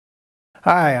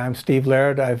Hi, I'm Steve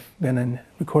Lerud. I've been a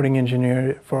recording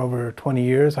engineer for over 20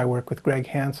 years. I work with Greg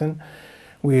Hansen.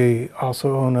 We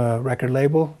also own a record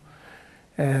label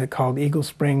called Eagle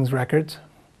Springs Records.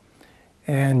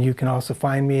 And you can also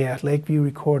find me at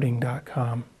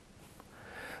lakeviewrecording.com.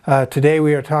 Today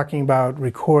we are talking about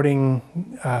recording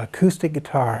acoustic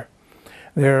guitar.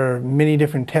 There are many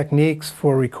different techniques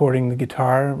for recording the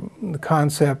guitar. The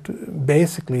concept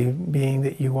basically being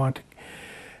that you want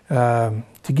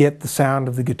to get the sound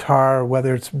of the guitar,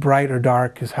 whether it's bright or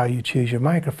dark, is how you choose your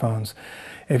microphones.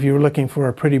 If you're looking for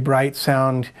a pretty bright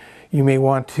sound, you may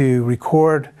want to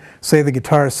record, say the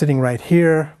guitar is sitting right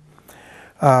here.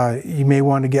 You may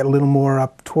want to get a little more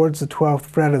up towards the 12th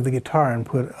fret of the guitar and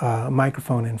put a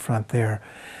microphone in front there.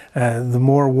 The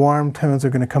more warm tones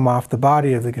are going to come off the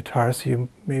body of the guitar, so you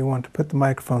may want to put the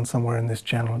microphone somewhere in this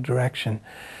general direction.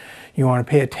 You want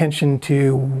to pay attention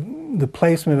to the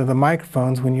placement of the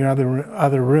microphones when you're in the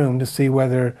other room to see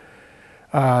whether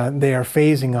they are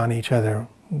phasing on each other,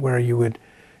 where you would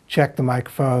check the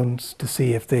microphones to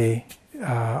see if they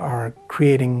are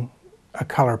creating a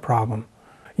color problem.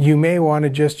 You may want to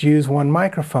just use one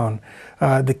microphone.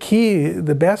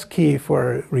 The best key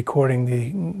for recording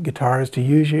the guitar is to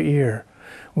use your ear.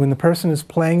 When the person is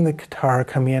playing the guitar,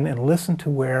 come in and listen to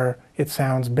where it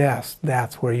sounds best.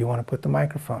 That's where you want to put the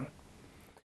microphone.